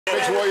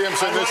Ms.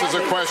 Williamson, this is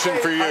a question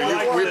for you.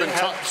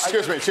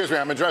 Excuse me,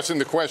 I'm addressing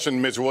the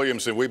question, Ms.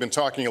 Williamson. We've been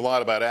talking a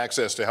lot about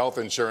access to health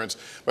insurance,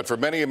 but for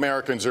many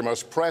Americans, their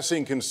most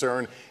pressing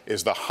concern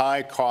is the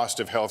high cost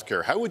of health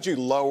care. How would you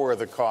lower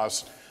the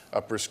cost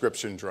of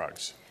prescription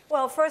drugs?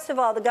 Well, first of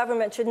all, the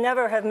government should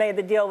never have made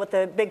the deal with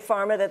the big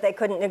pharma that they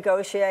couldn't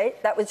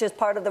negotiate. That was just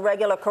part of the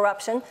regular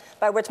corruption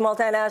by which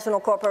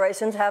multinational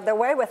corporations have their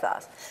way with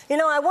us. You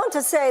know, I want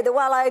to say that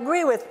while I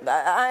agree with,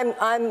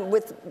 I'm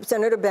with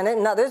Senator Bennett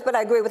and others, but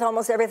I agree with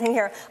almost everything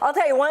here. I'll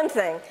tell you one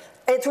thing.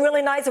 It's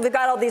really nice that we've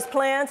got all these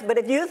plans, but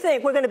if you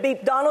think we're going to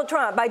beat Donald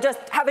Trump by just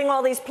having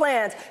all these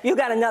plans, you've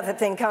got another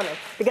thing coming.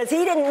 Because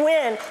he didn't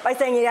win by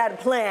saying he had a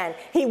plan.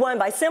 He won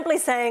by simply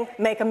saying,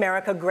 make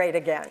America great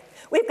again.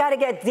 We've got to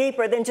get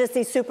deeper than just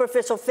these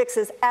superficial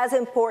fixes, as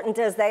important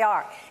as they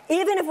are.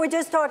 Even if we're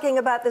just talking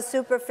about the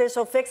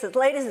superficial fixes,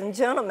 ladies and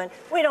gentlemen,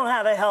 we don't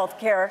have a health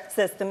care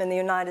system in the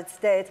United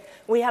States.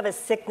 We have a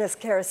sickness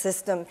care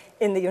system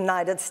in the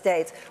United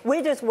States.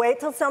 We just wait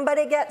till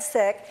somebody gets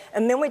sick,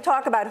 and then we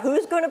talk about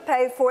who's going to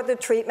pay for the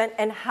treatment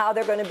and how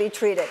they're going to be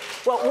treated.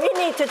 What we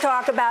need to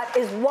talk about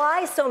is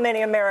why so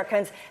many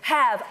Americans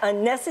have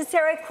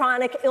unnecessary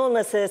chronic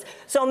illnesses,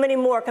 so many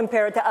more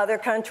compared to other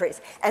countries.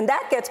 And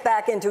that gets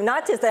back into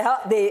not just the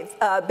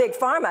big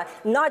pharma,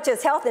 not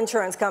just health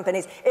insurance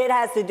companies. It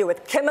has to do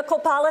with chemical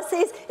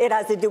policies. It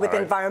has to do with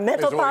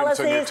environmental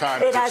policies.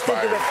 It has to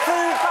do with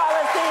food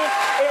policies.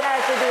 It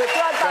has to do with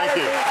drug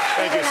policies.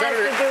 Thank you. It has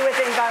to do with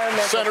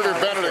environmental Senator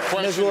policies. Bennett, a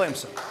question. Ms.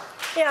 Williamson.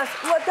 Yes,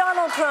 what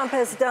Donald Trump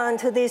has done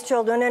to these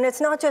children, and it's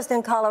not just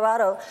in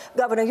Colorado,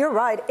 Governor, you're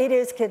right, it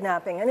is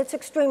kidnapping, and it's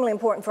extremely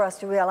important for us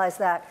to realize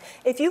that.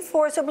 If you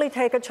forcibly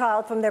take a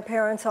child from their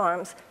parents'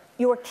 arms,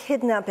 you are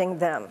kidnapping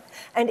them.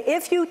 And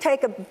if you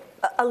take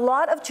a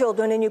lot of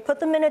children and you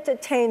put them in a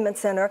detainment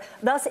center,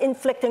 thus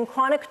inflicting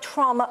chronic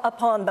trauma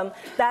upon them,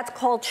 that's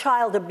called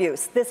child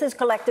abuse. This is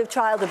collective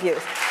child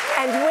abuse.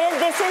 And when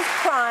this is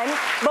crime,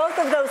 both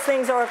of those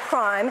things are a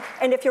crime.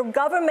 And if your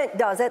government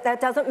does it,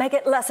 that doesn't make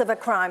it less of a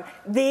crime.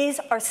 These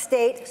are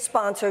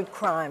state-sponsored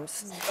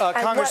crimes.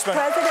 Congressman.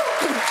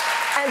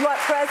 And what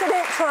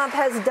President Trump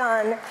has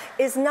done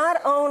is not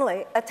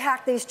only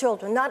attack these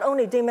children, not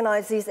only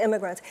demonize these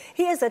immigrants,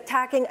 he is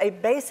attacking a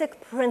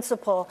basic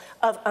principle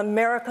of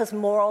America's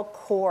moral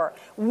core.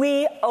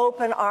 We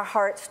open our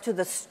hearts to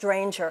the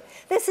stranger.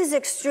 This is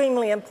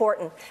extremely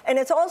important. And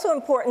it's also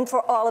important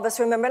for all of us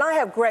to remember, and I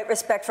have great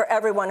respect for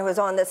everyone who is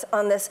on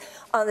this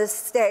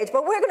stage,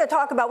 but we're going to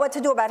talk about what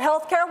to do about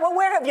health care. Well,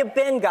 where have you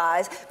been,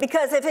 guys?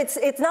 Because if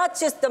it's not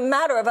just a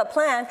matter of a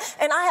plan,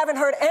 and I haven't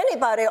heard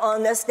anybody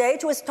on this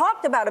stage who has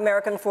talked about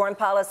American foreign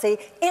policy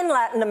in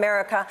Latin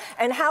America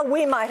and how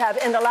we might have,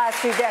 in the last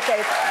few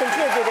decades,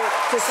 contributed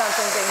to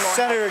something being more.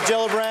 Senator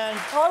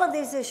Gillibrand. All of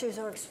these issues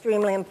are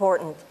extremely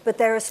important, but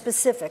they are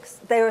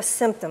specifics. They are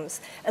symptoms.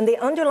 And the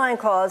underlying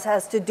cause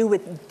has to do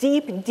with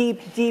deep,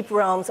 deep, deep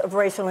realms of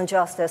racial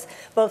injustice,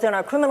 both in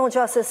our criminal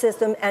justice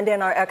system and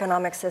in our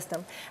economic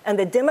system. And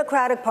the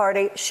Democratic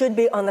Party should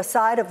be on the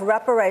side of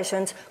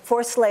reparations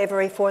for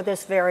slavery for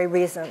this very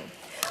reason.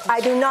 I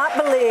do not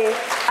believe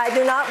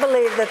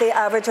that the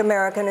average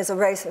American is a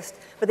racist,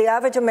 but the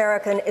average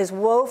American is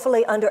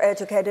woefully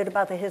undereducated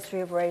about the history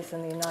of race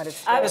in the United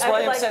States. Ms.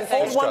 Williamson,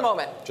 hold one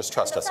moment. Just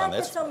trust us on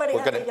this. The fact that somebody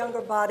has a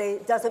younger body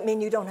doesn't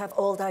mean you don't have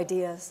old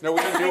ideas. No,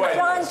 we didn't do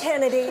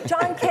ideas.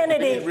 John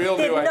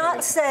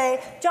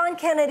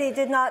Kennedy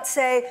did not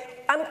say,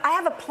 I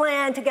have a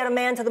plan to get a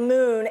man to the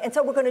moon, and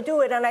so we're going to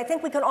do it, and I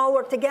think we can all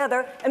work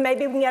together, and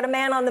maybe we can get a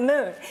man on the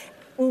moon.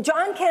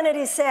 John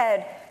Kennedy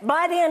said,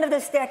 by the end of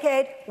this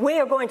decade, we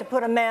are going to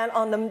put a man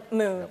on the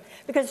moon.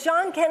 Because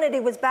John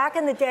Kennedy was back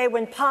in the day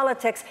when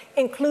politics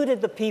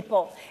included the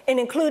people, and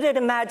included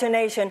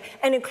imagination,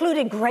 and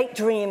included great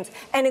dreams,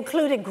 and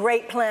included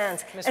great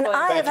plans. And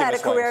I have had a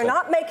career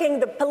not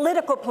making the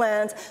political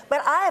plans,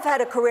 but I have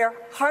had a career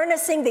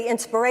harnessing the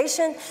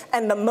inspiration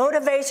and the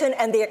motivation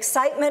and the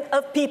excitement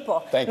of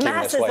people,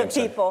 masses of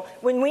people,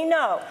 when we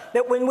know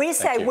that when we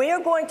say we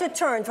are going to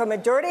turn from a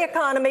dirty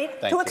economy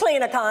to a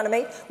clean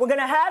economy, we're going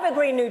to have a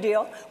Green New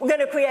Deal, we're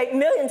going to create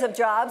millions of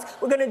jobs,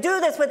 we're going to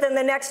do this within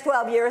the next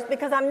 12 years,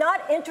 because I'm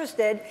not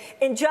interested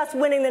in just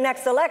winning the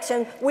next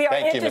election. We are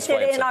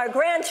interested in our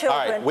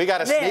grandchildren. All right,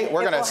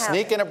 we're going to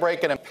sneak in a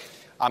break, and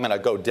I'm going to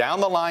go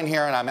down the line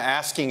here, and I'm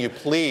asking you,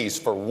 please,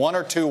 for 1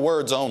 or 2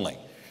 words only.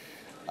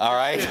 All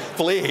right?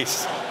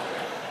 Please.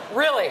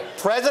 Really?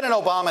 President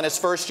Obama in his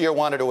first year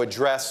wanted to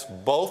address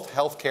both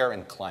health care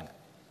and climate.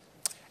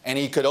 And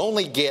he could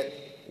only get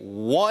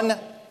one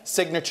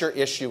signature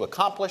issue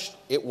accomplished.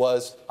 It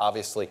was,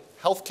 obviously,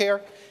 health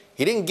care.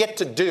 He didn't get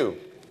to do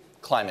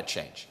climate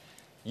change.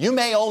 You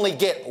may only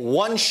get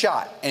one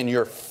shot, and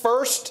your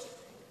first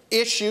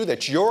issue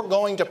that you're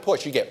going to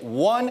push, you get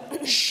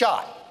one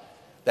shot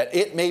that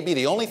it may be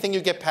the only thing you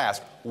get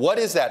passed. What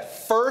is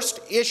that first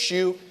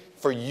issue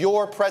for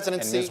your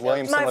presidency?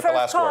 My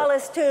first call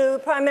is to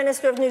Prime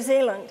Minister of New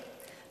Zealand.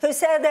 who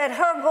said that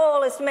her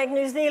goal is to make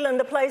New Zealand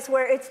the place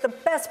where it's the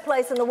best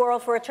place in the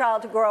world for a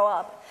child to grow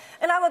up.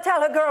 And I will tell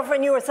her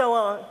girlfriend you were so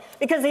on,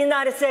 because the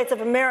United States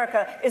of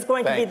America is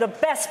going to be the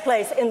best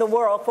place in the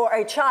world for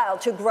a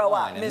child to grow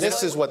up. And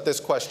this is what this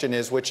question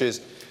is, which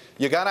is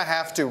you're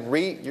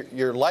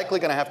likely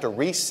going to have to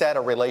reset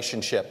a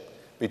relationship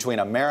between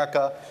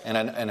America and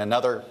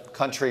another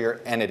country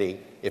or entity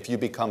if you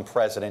become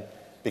president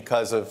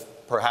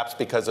perhaps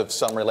because of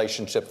some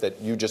relationship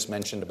that you just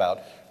mentioned about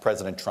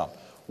President Trump.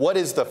 What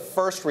is the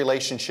first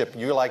relationship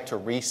you like to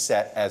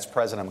reset as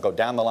president? I'll go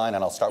down the line,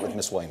 and I'll start with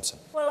Ms. Williamson.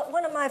 Well,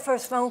 one of my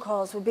first phone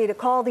calls would be to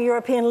call the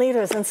European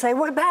leaders and say,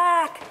 we're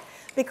back,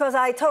 because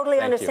I totally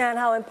understand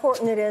how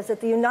important it is that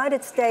the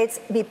United States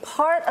be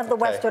part of the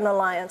Western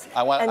Alliance.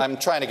 I'm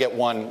trying to get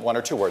one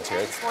or two words here.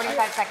 It's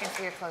 45 seconds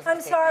for your closing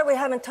I'm sorry we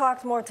haven't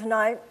talked more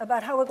tonight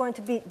about how we're going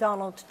to beat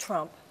Donald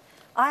Trump.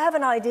 I have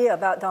an idea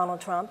about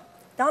Donald Trump.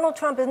 Donald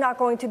Trump is not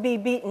going to be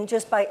beaten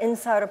just by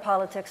insider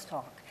politics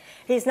talk.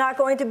 He's not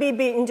going to be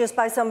beaten just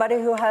by somebody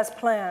who has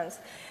plans.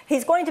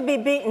 He's going to be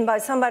beaten by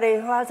somebody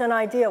who has an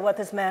idea what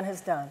this man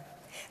has done.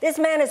 This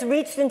man has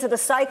reached into the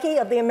psyche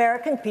of the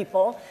American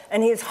people,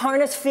 and he has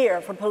harnessed fear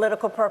for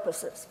political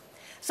purposes.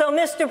 So,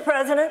 Mr.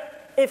 President,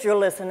 if you're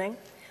listening,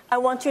 I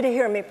want you to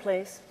hear me,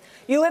 please.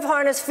 You have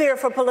harnessed fear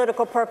for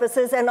political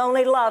purposes, and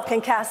only love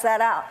can cast that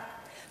out.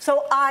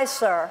 So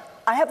sir,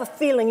 I have a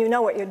feeling you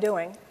know what you're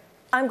doing.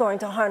 I'm going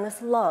to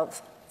harness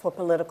love for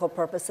political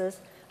purposes.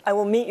 I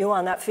will meet you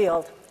on that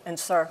field. And,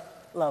 sir,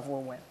 love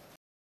will win.